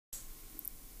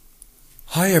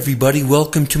Hi everybody,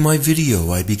 welcome to my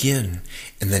video. I begin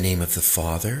in the name of the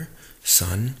Father,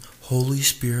 Son, Holy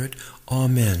Spirit,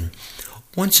 Amen.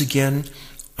 Once again,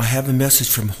 I have a message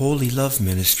from Holy Love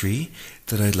Ministry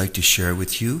that I'd like to share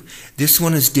with you. This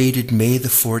one is dated May the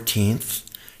 14th,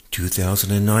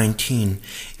 2019,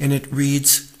 and it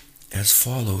reads as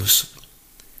follows.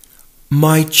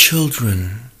 My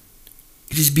children,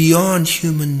 it is beyond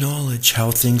human knowledge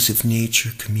how things of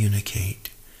nature communicate.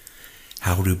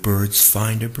 How do birds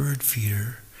find a bird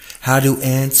feeder? How do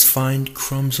ants find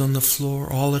crumbs on the floor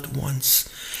all at once?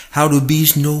 How do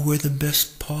bees know where the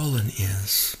best pollen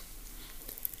is?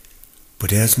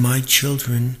 But as my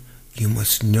children, you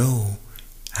must know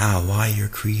how I, your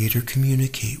Creator,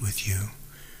 communicate with you.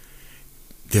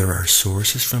 There are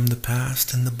sources from the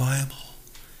past and the Bible.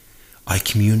 I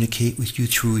communicate with you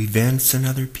through events and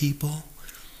other people.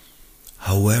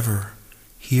 However,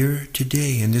 here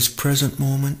today, in this present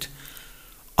moment,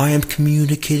 I am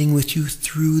communicating with you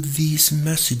through these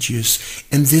messages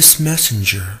and this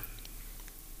messenger.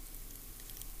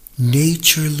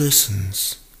 Nature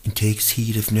listens and takes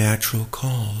heed of natural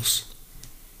calls.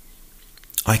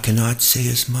 I cannot say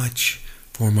as much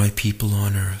for my people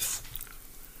on earth.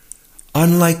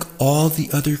 Unlike all the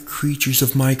other creatures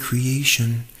of my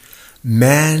creation,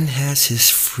 man has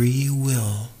his free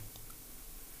will.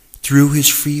 Through his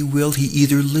free will, he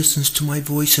either listens to my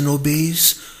voice and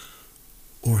obeys,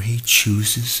 or he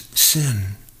chooses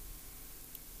sin.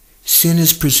 Sin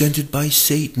is presented by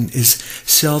Satan as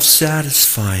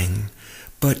self-satisfying,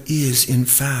 but is, in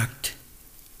fact,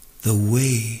 the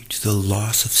way to the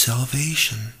loss of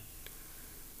salvation.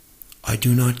 I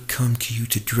do not come to you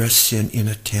to dress sin in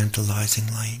a tantalizing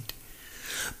light,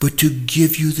 but to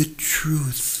give you the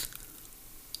truth.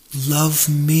 Love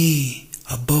me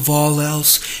above all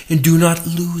else, and do not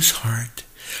lose heart,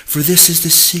 for this is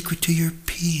the secret to your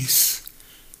peace.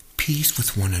 Peace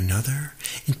with one another,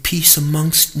 and peace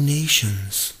amongst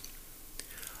nations.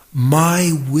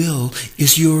 My will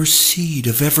is your seed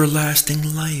of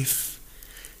everlasting life.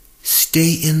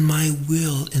 Stay in my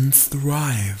will and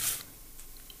thrive.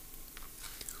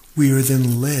 We are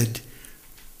then led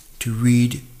to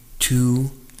read 2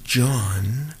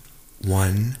 John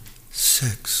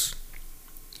 1:6.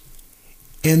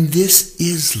 And this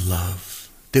is love,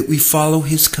 that we follow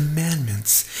his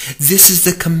commandments. This is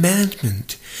the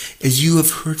commandment, as you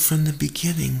have heard from the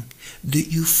beginning,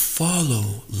 that you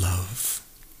follow love.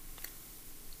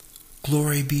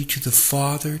 Glory be to the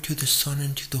Father, to the Son,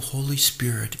 and to the Holy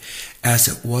Spirit, as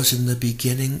it was in the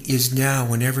beginning, is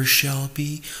now, and ever shall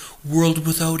be, world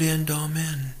without end.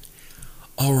 Amen.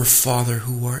 Our Father,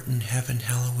 who art in heaven,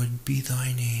 hallowed be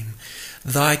thy name.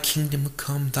 Thy kingdom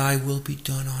come, thy will be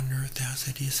done on earth as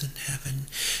it is in heaven.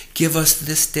 Give us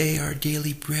this day our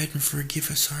daily bread, and forgive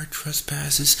us our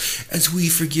trespasses, as we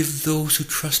forgive those who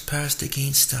trespass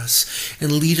against us.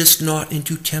 And lead us not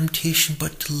into temptation,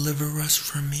 but deliver us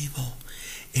from evil.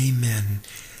 Amen.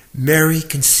 Mary,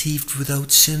 conceived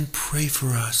without sin, pray for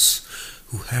us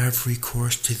who have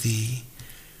recourse to thee.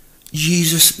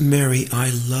 Jesus, Mary,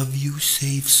 I love you,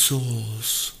 save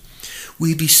souls.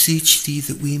 We beseech thee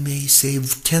that we may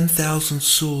save 10,000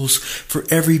 souls for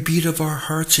every beat of our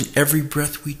hearts and every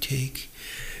breath we take.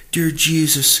 Dear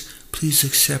Jesus, please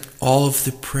accept all of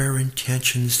the prayer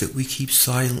intentions that we keep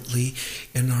silently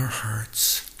in our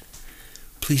hearts.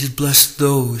 Please bless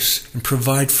those and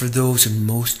provide for those in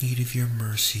most need of your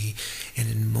mercy and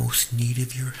in most need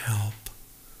of your help.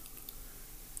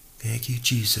 Thank you,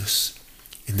 Jesus.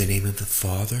 In the name of the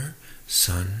Father,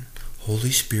 Son, Holy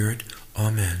Spirit,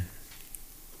 Amen.